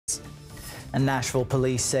And Nashville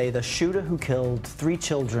police say the shooter who killed 3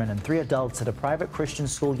 children and 3 adults at a private Christian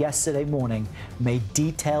school yesterday morning made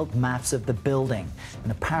detailed maps of the building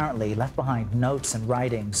and apparently left behind notes and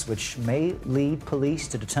writings which may lead police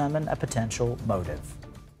to determine a potential motive.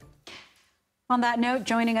 On that note,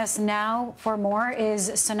 joining us now for more is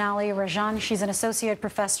Sonali Rajan. She's an associate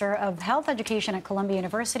professor of health education at Columbia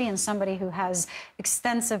University and somebody who has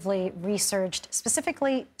extensively researched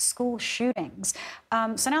specifically school shootings.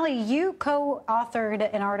 Sonali, you co-authored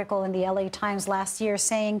an article in the LA Times last year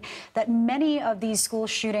saying that many of these school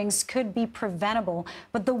shootings could be preventable,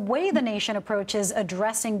 but the way the nation approaches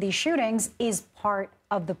addressing these shootings is part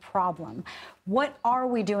of the problem. What are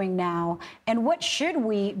we doing now, and what should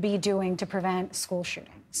we be doing to prevent school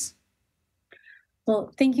shootings?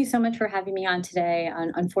 Well, thank you so much for having me on today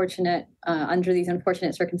under these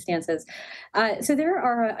unfortunate circumstances. So there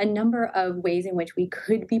are a number of ways in which we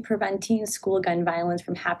could be preventing school gun violence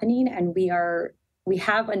from happening, and we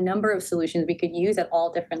have a number of solutions we could use at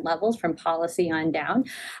all different levels, from policy on down.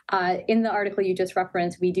 In the article you just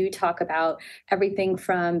referenced, we do talk about everything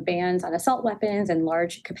from bans on assault weapons and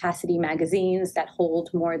large capacity magazines that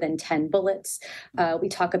hold more than 10 bullets. We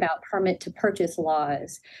talk about permit to purchase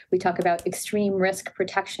laws. We talk about extreme risk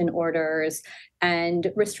protection orders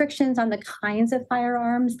and restrictions on the kinds of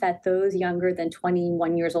firearms that those younger than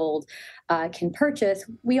 21 years old can purchase.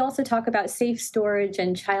 We also talk about safe storage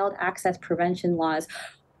and child access prevention laws.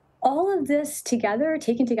 All of this together,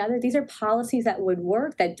 taken together, these are policies that would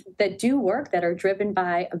work, that do work, that are driven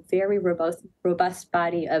by a very robust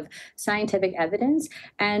body of scientific evidence,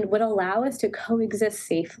 and would allow us to coexist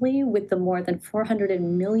safely with the more than 400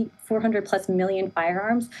 plus million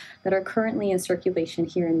firearms that are currently in circulation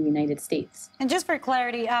here in the United States. And just for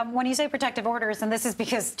clarity, when you say protective orders, and this is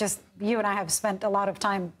because just you and I have spent a lot of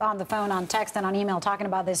time on the phone, on text, and on email talking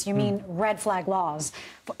about this, you mean red flag laws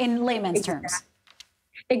in layman's terms?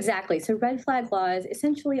 Exactly. So red flag laws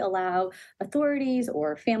essentially allow authorities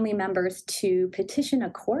or family members to petition a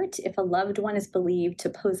court if a loved one is believed to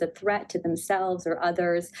pose a threat to themselves or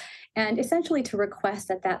others, and essentially to request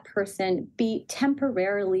that that person be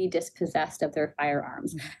temporarily dispossessed of their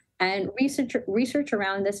firearms. And research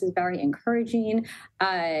around this is very encouraging.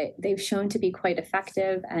 They've shown to be quite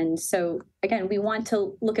effective. And so, again, we want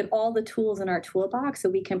to look at all the tools in our toolbox so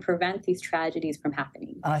we can prevent these tragedies from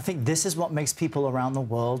happening. And I think this is what makes people around the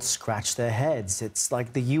world scratch their heads. It's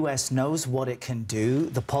like the U.S. knows what it can do.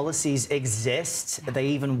 The policies exist. They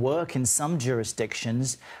even work in some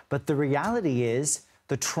jurisdictions. But the reality is,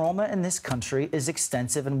 the trauma in this country is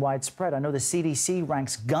extensive and widespread. I know the CDC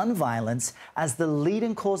ranks gun violence as the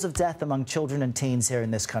leading cause of death among children and teens here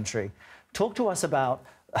in this country. Talk to us about,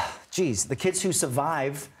 the kids who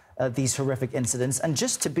survive these horrific incidents, and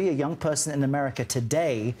just to be a young person in America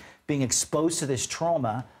today being exposed to this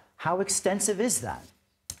trauma, how extensive is that?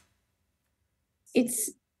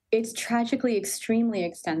 It's tragically extremely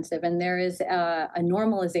extensive, and there is a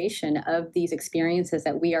normalization of these experiences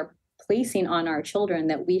that we are placing on our children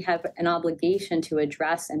that we have an obligation to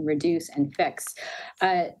address and reduce and fix.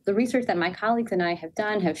 The research that my colleagues and I have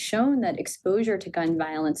done have shown that exposure to gun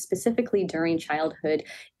violence, specifically during childhood,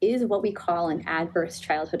 is what we call an adverse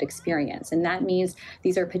childhood experience. And that means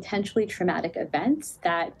these are potentially traumatic events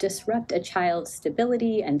that disrupt a child's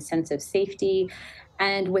stability and sense of safety.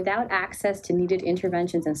 And without access to needed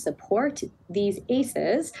interventions and support, these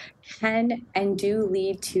ACEs can and do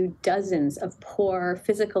lead to dozens of poor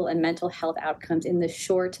physical and mental health outcomes in the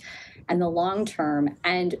short and the long term.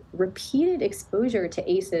 And repeated exposure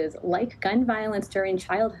to ACEs, like gun violence during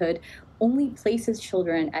childhood, only places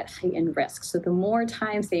children at heightened risk. So the more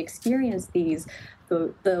times they experience these,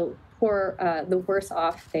 the worse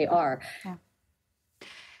off they are. Yeah.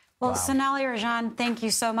 Well, wow. Sonali Rajan, thank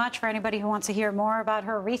you so much. For anybody who wants to hear more about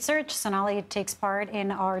her research, Sonali takes part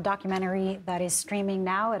in our documentary that is streaming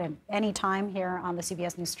now at any time here on the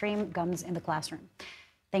CBS News Stream, Guns in the Classroom.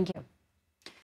 Thank you.